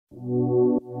Everybody,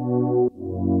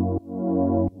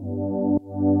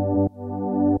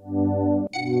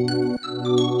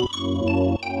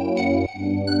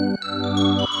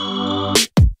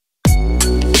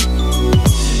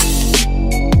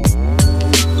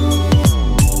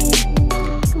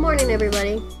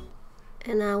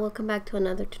 and welcome back to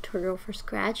another tutorial for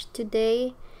Scratch.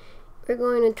 Today we're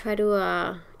going to try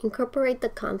to incorporate the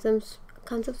concepts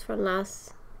from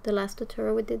the last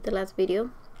tutorial we did, the last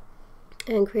video,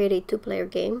 and create a two-player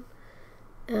game.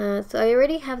 So I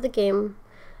already have the game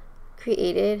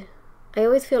created. I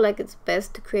always feel like it's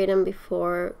best to create them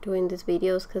before doing these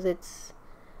videos because it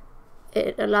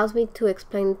allows me to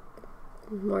explain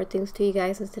more things to you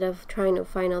guys instead of trying to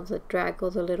find out the drag all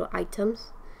the little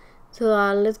items. So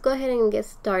let's go ahead and get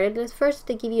started. Let's first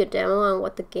give you a demo on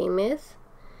what the game is,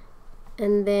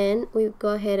 and then we go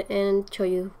ahead and show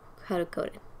you how to code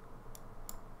it.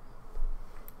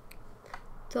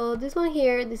 So this one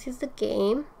here, this is the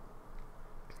game.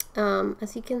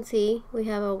 As you can see, we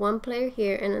have one player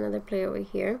here and another player over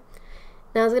here.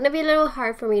 Now it's gonna be a little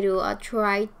hard for me to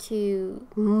try to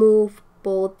move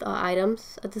both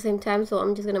items at the same time, so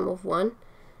I'm just gonna move one.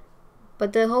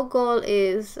 But the whole goal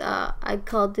is, I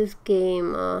call this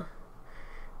game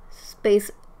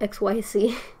Space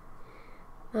XYZ.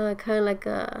 Kind of like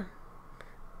a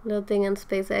little thing on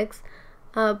SpaceX.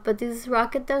 But this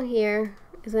rocket down here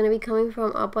is going to be coming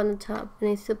from up on the top.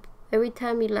 And it's every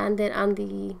time you land it on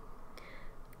the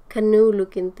canoe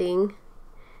looking thing,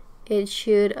 it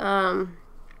should, it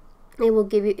will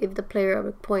give you if the player of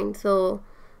a point. So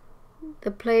the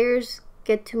players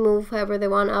get to move however they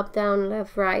want, up, down,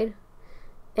 left, right.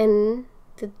 And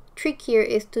the trick here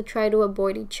is to try to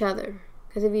avoid each other,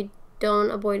 because if you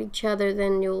don't avoid each other,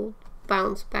 then you'll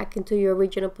bounce back into your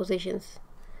original positions.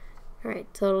 Alright,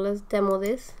 so let's demo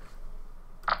this.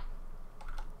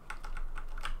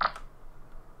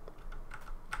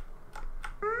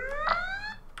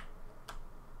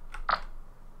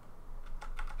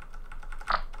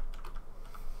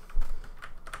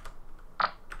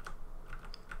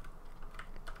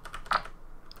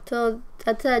 So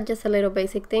that's just a little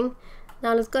basic thing.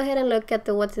 Now let's go ahead and look at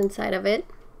what's inside of it.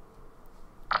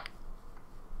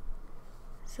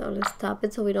 So let's stop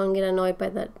it so we don't get annoyed by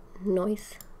that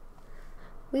noise.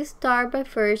 We start by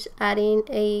first adding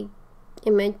a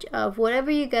image of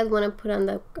whatever you guys want to put on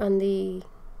the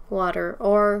water,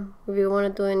 or if you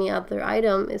want to do any other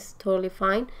item, it's totally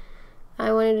fine.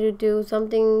 I wanted to do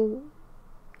something.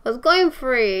 I was going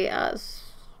for a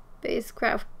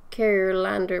spacecraft carrier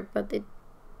lander, but it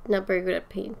not very good at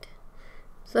paint,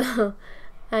 so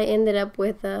I ended up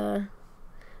with a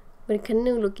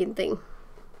canoe looking thing.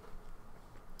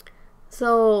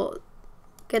 So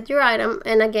get your item,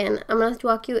 and again I'm gonna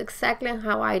walk you exactly on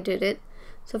how I did it.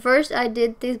 So first I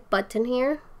did this button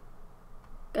here.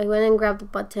 I went and grabbed the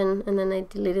button and then I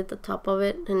deleted the top of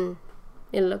it, and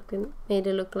made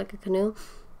it look like a canoe.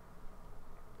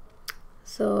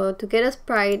 So to get a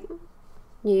sprite,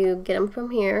 you get them from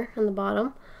here on the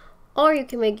bottom, or you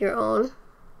can make your own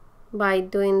by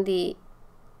doing the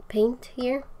paint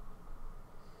here.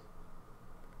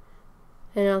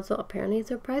 And also apparently it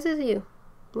surprises you,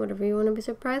 whatever you want to be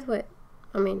surprised with.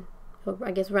 I mean,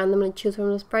 I guess randomly choose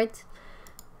from the sprites.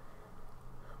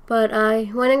 But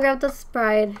I went and grabbed the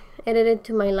sprite, edited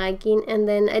to my liking, and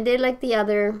then I did like the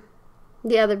other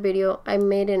video. I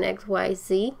made an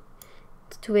XYZ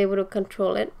to be able to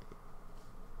control it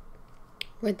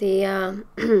with the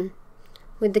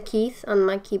with the keys on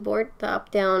my keyboard, the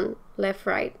up, down, left,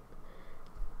 right.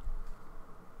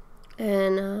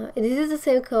 And this is the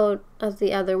same code as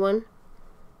the other one,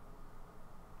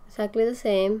 exactly the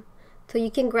same. So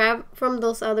you can grab from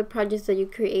those other projects that you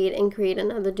create and create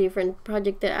another different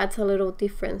project that adds a little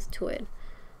difference to it.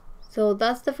 So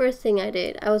that's the first thing I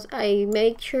did. I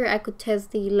made sure I could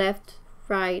test the left,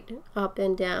 right, up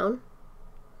and down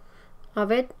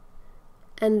of it,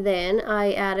 and then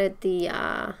I added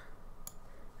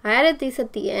this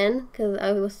at the end because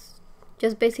I was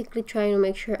just basically trying to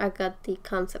make sure I got the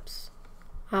concepts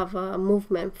of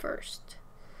movement first.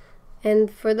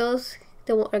 And for those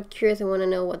that are curious and want to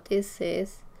know what this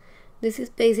is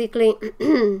basically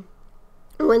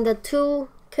when the two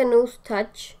canoes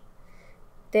touch,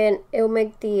 then it will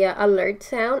make the alert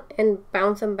sound and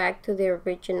bounce them back to their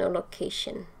original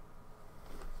location.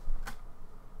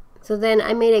 So then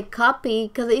I made a copy,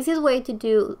 because the easiest way to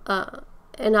do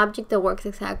an object that works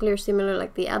exactly or similar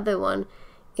like the other one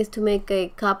is to make a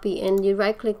copy, and you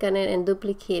right click on it and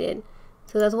duplicate it.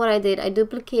 So that's what I did. I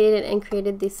duplicated it and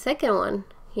created the second one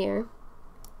here,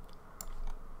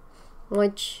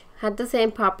 which had the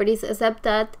same properties, except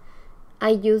that I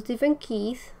used different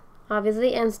keys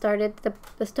obviously, and started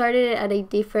it at a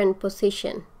different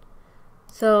position.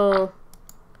 So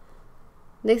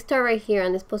they start right here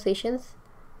on these positions.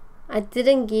 I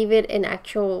didn't give it an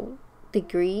actual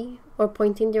degree or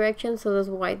pointing direction, so that's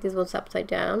why this one's upside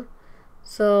down.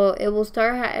 So it will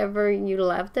start however you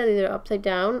left it, either upside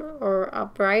down or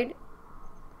upright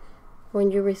when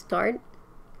you restart.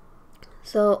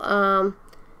 So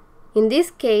in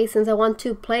this case, since I want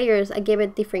 2 players, I gave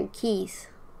it different keys.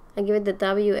 I give it the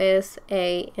W, S,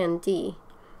 A, and D,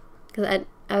 because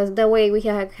that way we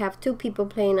have 2 people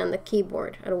playing on the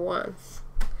keyboard at once.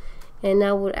 And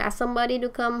I would ask somebody to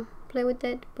come play with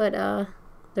it, but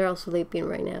they're all sleeping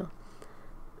right now.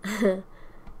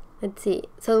 Let's see.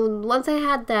 So once I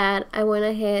had that, I went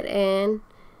ahead and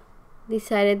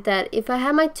decided that if I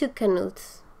have my 2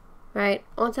 canoes, right?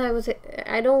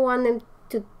 I don't want them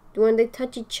to, when they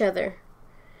touch each other,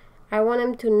 I want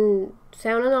them to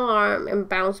sound an alarm and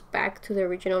bounce back to the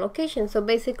original location. So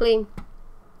basically,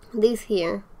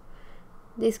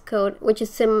 this code, which is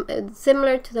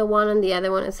similar to the one on the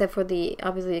other one, except for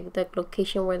obviously the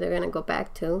location where they're gonna go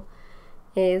back to,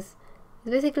 is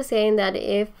basically saying that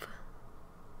if,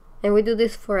 and we do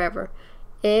this forever,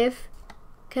 if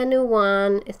canoe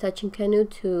 1 is touching canoe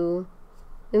 2,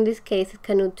 in this case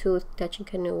canoe 2 is touching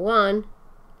canoe 1,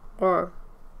 or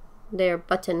their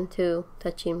button 2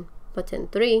 touching button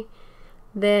 3,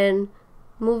 then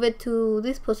move it to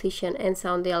this position and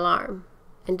sound the alarm,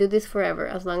 and do this forever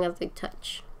as long as they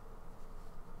touch.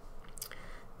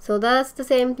 So that's the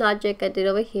same logic I did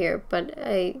over here, but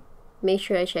I made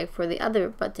sure I checked for the other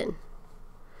button.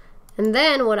 And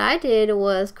then what I did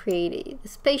was create a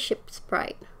spaceship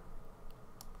sprite.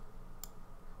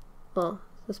 Oh,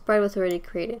 the sprite was already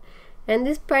created. And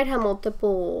this sprite had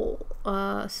multiple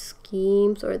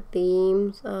schemes or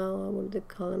themes. What do they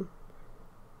call them?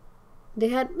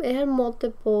 It had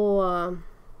multiple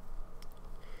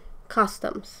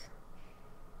customs.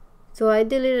 So I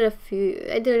deleted a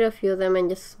few of them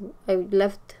and I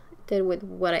left it with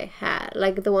what I had,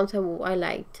 like the ones I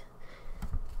liked.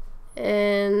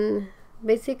 And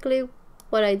basically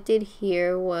what I did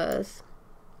here was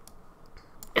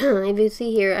if you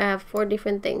see here, I have 4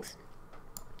 different things.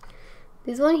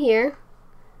 This one here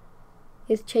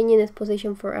is changing its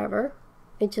position forever.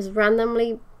 It's just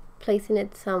randomly placing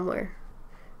it somewhere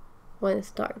when it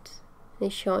starts.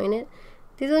 It's showing it.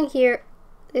 This one here,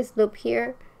 this loop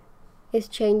here, is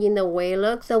changing the way it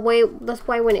looks. That's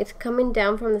why when it's coming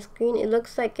down from the screen, it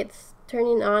looks like it's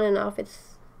turning on and off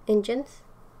its engines.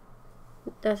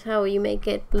 That's how you make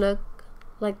it look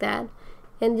like that.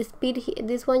 And the speed,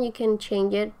 this one you can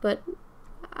change it, but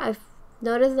I've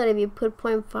noticed that if you put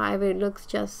 0.5, it looks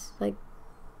just like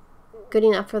good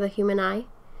enough for the human eye.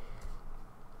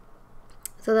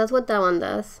 So that's what that one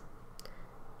does.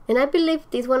 And I believe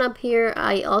this one up here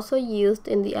I also used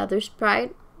in the other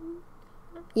sprite.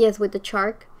 Yes, with the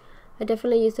shark. I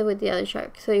definitely used it with the other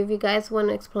shark. So if you guys want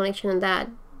an explanation on that,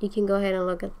 you can go ahead and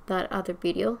look at that other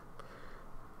video.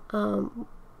 And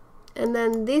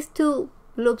then these 2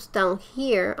 loops down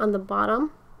here on the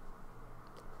bottom,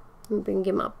 let me bring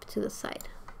them up to the side,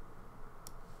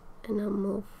 and I'll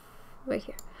move right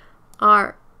here,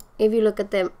 are, if you look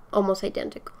at them, almost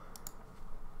identical.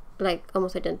 Like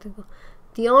almost identical.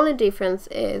 The only difference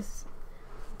is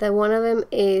that one of them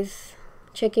is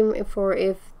checking for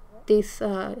if this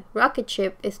rocket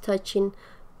ship is touching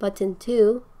button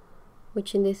 2,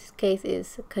 which in this case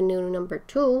is canoe number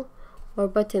 2, or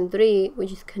button 3,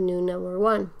 which is canoe number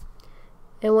 1.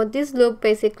 And what this loop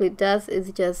basically does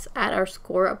is just add our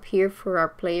score up here for our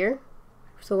player.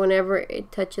 So whenever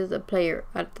it touches the player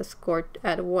at the score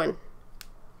at 1.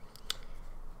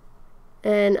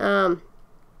 And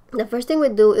the first thing we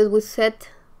do is we set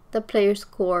the player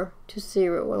score to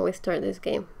 0 when we start this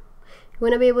game. We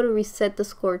want to be able to reset the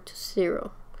score to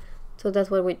 0. So that's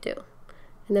what we do.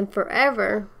 And then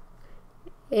forever,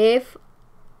 if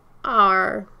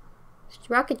our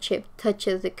rocket ship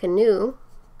touches the canoe,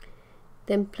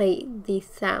 then play this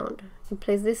sound. It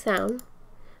plays this sound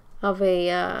of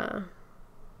a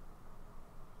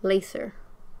laser,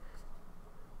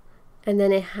 and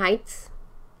then it hides,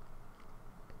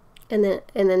 and then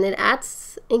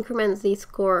it increments the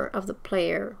score of the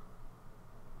player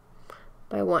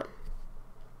by 1.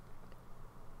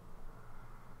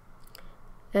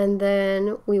 And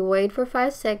then we wait for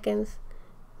 5 seconds,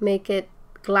 make it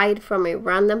glide from a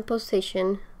random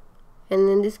position, and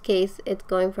in this case it's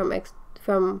going from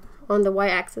on the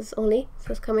y-axis only, so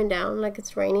it's coming down like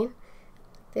it's raining,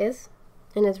 this,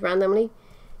 and it's randomly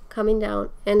coming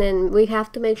down. And then we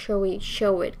have to make sure we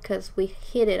show it because we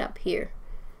hit it up here,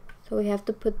 so we have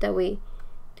to put that way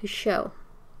to show.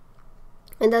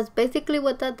 And that's basically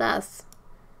what that does.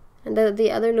 And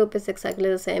the other loop is exactly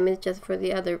the same, it's just for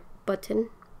the other button.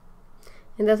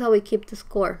 And that's how we keep the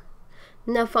score.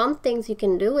 Now, fun things you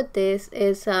can do with this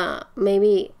is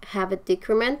maybe have it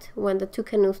decrement when the two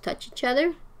canoes touch each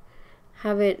other.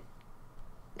 Have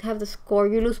the score,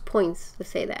 you lose points to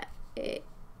say that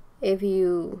if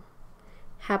you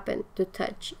happen to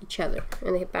touch each other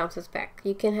and it bounces back.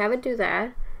 You can have it do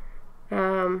that.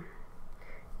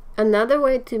 Another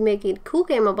way to make it cool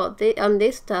game about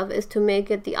this stuff is to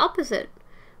make it the opposite,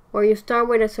 where you start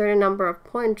with a certain number of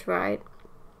points, right?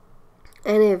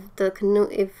 And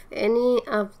if any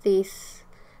of these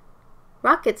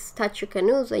rockets touch your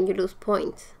canoes, then you lose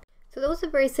points. So that was a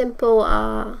very simple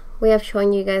way of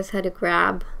showing you guys how to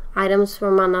grab items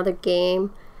from another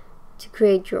game to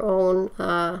create your own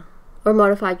or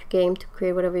modify your game to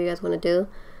create whatever you guys want to do.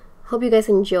 Hope you guys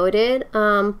enjoyed it.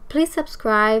 Please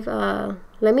subscribe.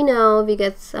 Let me know if you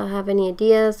guys have any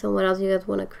ideas on what else you guys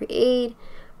want to create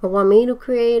or want me to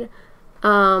create.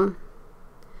 I'm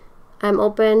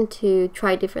open to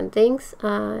try different things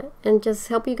and just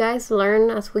help you guys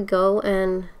learn as we go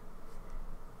and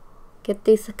get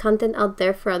this content out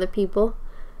there for other people.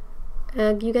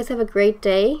 You guys have a great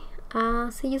day.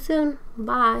 See you soon.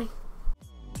 Bye.